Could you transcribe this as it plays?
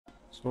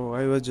So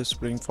I was just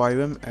playing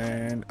Fivem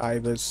and I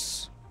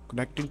was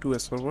connecting to a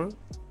server,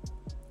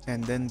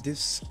 and then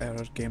this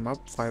error came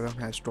up. Fivem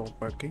has stopped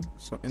working.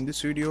 So in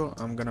this video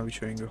I'm gonna be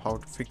showing you how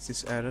to fix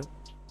this error.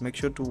 Make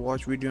sure to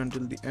watch video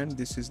until the end.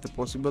 This is the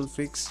possible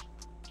fix.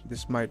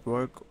 This might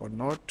work or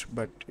not,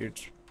 but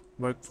it's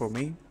worked for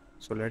me.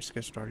 So let's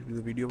get started with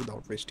the video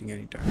without wasting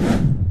any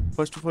time.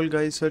 First of all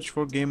guys, search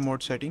for game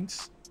mode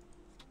settings.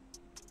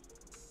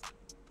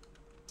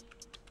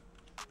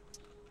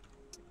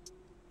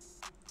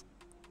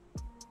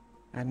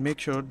 And make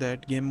sure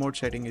that game mode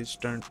setting is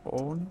turned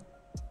on,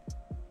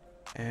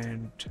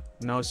 and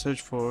now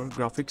search for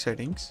graphic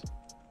settings.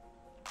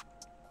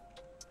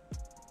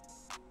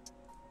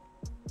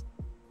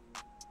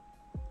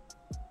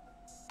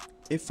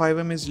 If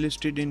Fivem is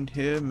listed in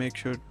here, make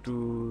sure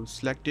to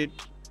select it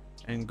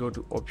and go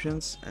to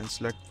options and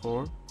select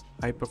for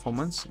high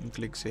performance and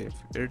click save.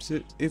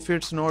 If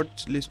it's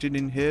not listed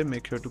in here,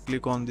 make sure to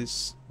click on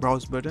this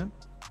browse button.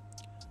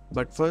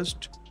 But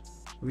first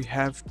we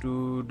have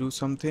to do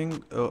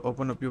something.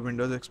 Open up your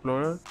Windows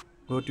Explorer,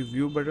 go to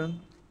view button,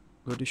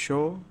 go to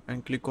show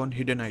and click on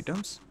hidden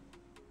items,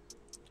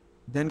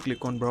 then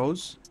click on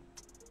browse,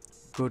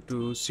 go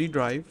to C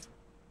drive,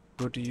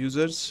 go to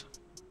users,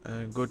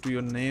 go to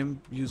your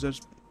name users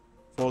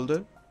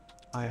folder.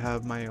 I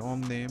have my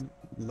own name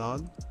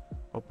Lal.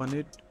 Open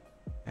it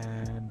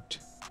and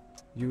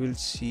you will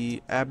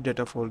see app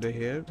data folder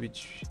here,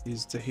 which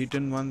is the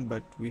hidden one,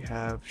 but we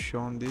have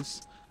shown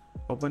this.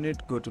 Open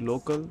it, go to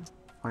local,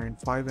 find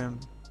Fivem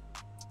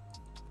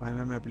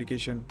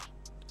application,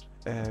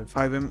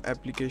 Fivem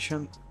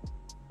application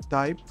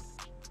type,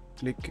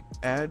 click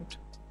add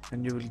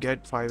and you will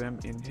get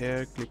Fivem in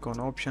here. Click on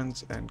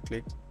options and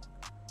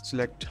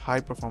select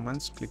high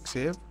performance, click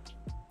save.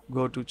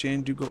 Go to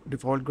change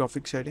default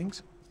graphic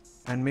settings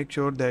and make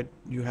sure that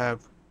you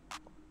have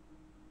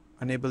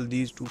enabled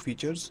these two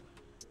features.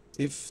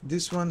 If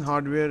this one,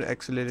 hardware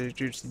accelerated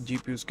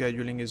GPU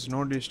scheduling, is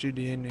not listed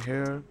in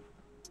here,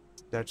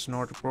 that's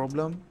not a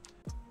problem,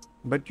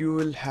 but you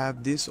will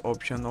have this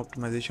option,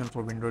 optimization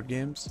for Windows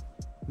games.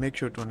 Make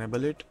sure to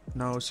enable it.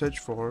 Now search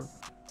for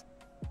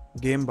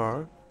game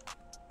bar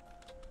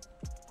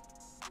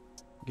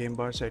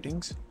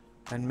settings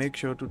and make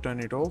sure to turn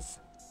it off.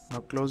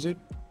 Now close it,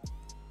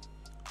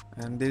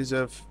 and there is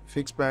a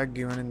fix pack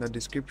given in the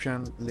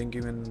description, link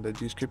given in the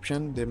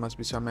description. There must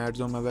be some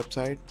ads on my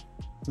website.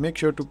 Make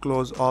sure to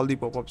close all the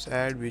pop-ups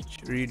ad which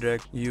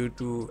redirect you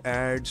to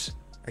ads,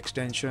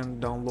 extension,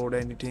 download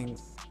anything.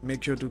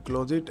 Make sure to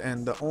close it,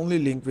 and the only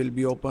link will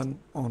be open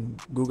on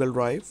Google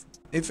Drive.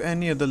 If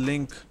any other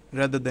link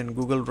rather than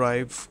Google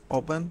Drive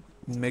open,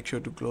 make sure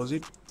to close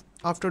it.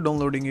 After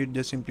downloading it,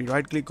 just simply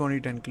right click on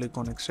it and click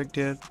on extract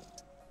here.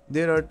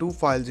 There are two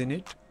files in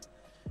it.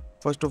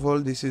 First of all,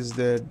 this is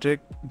the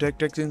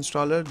DirectX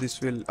installer.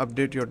 This will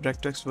update your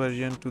DirectX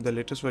version to the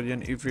latest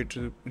version if it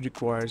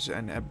requires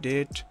an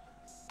update,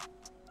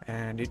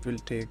 and it will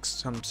take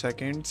some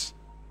seconds.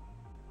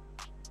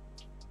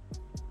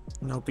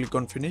 Now click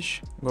on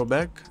finish, go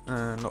back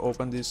and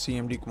open these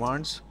CMD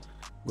commands.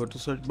 Go to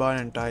search bar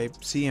and type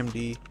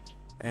CMD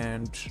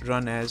and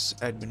run as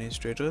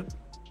administrator.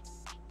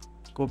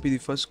 Copy the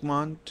first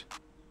command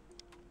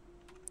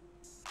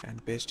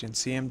and paste in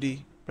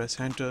CMD, press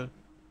enter,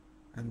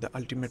 and the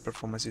ultimate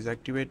performance is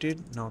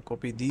activated. Now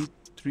copy these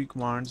three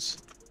commands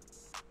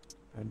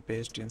and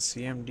paste in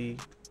CMD,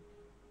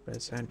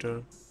 press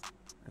enter,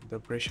 and the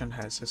operation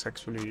has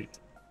successfully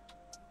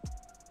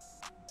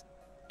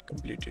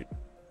completed.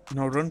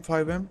 Now run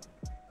Fivem.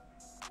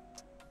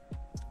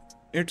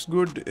 It's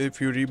good if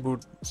you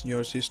reboot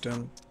your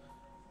system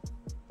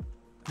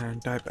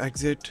and type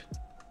exit.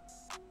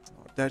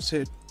 That's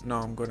it.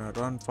 Now I'm gonna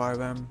run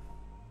Fivem,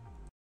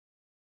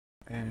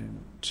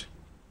 and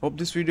hope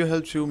this video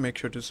helps you. Make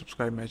sure to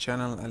subscribe my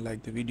channel and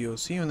like the video.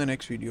 See you in the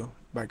next video.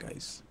 Bye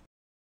guys.